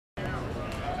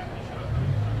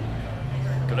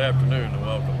Good afternoon and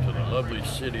welcome to the lovely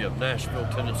city of Nashville,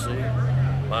 Tennessee.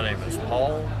 My name is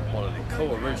Paul, one of the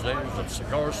co-originators of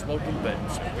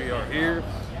CigarSmokingVets, and we are here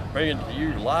bringing to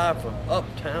you live from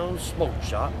UpTown Smoke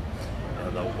Shop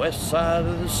on the west side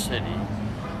of the city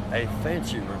a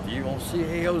fancy review on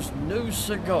CAO's new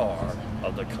cigar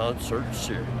of the concert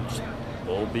series.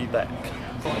 We'll be back.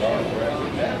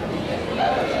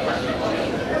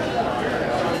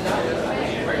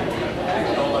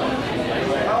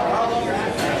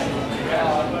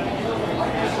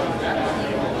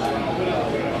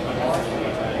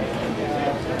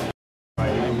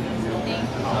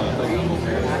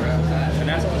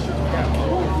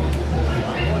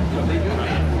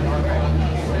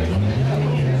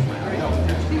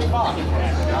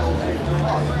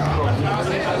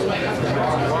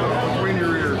 Between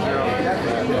your ears,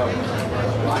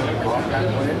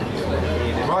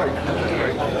 Right.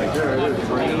 Yeah, it is.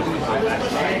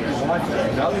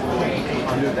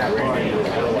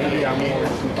 Maybe I'm going to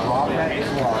drop that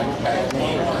line and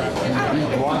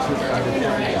relaunch it at a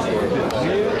different store.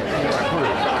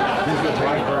 This is a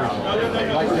dry version.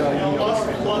 Like,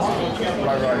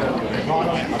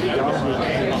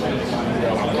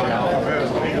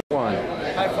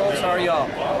 Hi folks, how are y'all?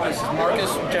 This is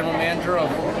Marcus, General Manager of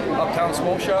UpTown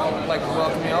Smoke Shop. I'd like to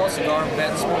welcome y'all to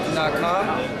CigarSmokingVets.com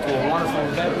to a wonderful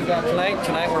event we got tonight.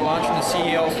 Tonight we're launching the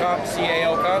CAO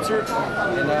concert.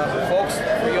 And folks,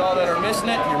 for y'all that are missing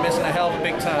it, you're missing a hell of a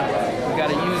big time. We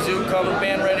got a UZU cover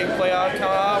band ready to play out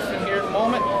off in here in a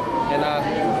moment. And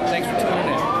thanks for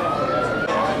tuning in.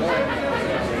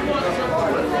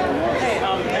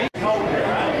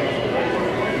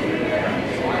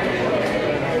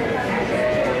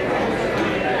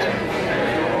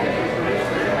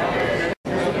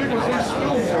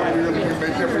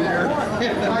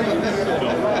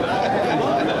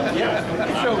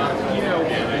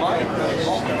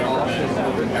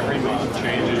 Every month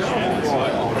changes.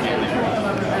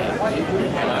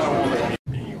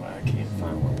 Anyway, I can't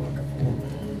find what I'm looking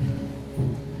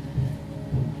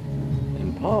for. And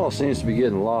Paul seems to be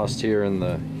getting lost here in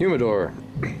the humidor.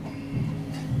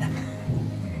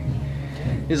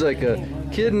 He's like a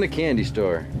kid in a candy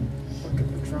store.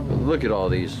 Look at all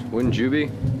these. Wouldn't you be?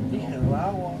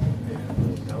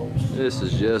 This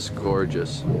is just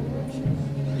gorgeous.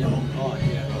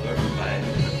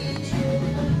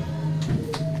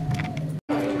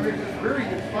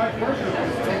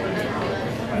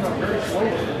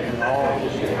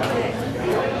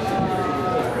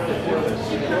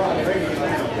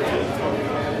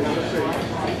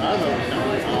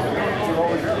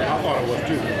 I thought it was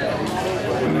too.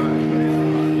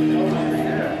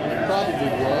 Probably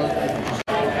was.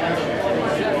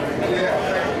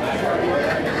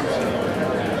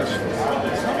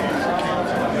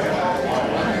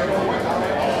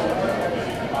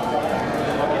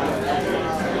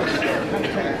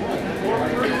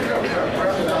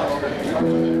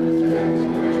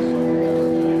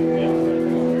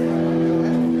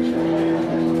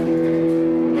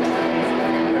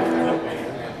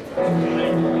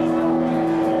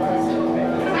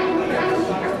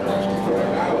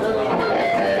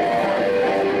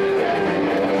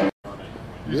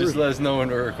 You just let us know when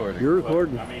we're recording. You're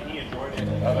recording. I'm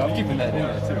keeping that in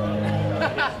there too.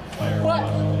 What?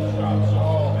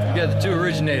 We got the two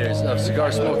originators of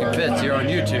CigarSmokingVets here on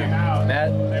YouTube.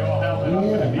 Matt,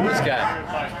 this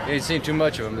guy. You ain't seen too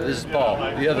much of him, but this is Paul,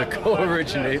 the other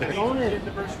co-originator. And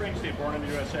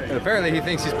apparently he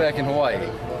thinks he's back in Hawaii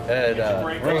at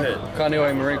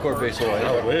Kaneohe Marine Corps Base, Hawaii.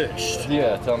 I wish.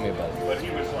 Yeah, tell me about it.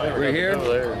 We're here,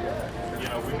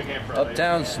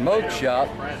 UpTown Smoke Shop,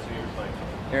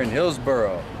 here in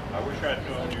Hillsboro.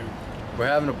 We're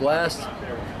having a blast.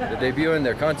 They're debuting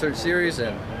their concert series,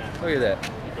 and look at that.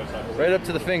 Right up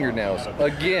to the fingernails.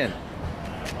 Again.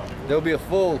 There'll be a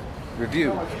full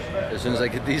review as soon as I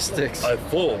get these sticks. A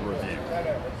full review.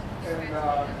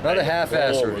 Not a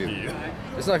half-ass review.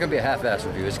 It's not going to be a half-ass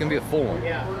review. It's going to be a full one.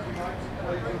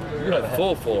 You have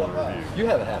a full review. You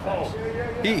have a half-ass.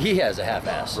 He has a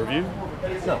half-ass. Review?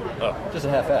 No, just a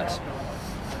half-ass.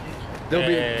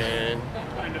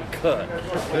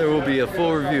 There will be a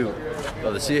full review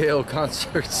of the CAO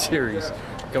concert series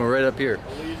coming right up here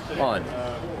on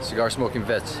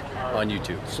CigarSmokingVets on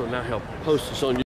YouTube. So now he'll post this on YouTube.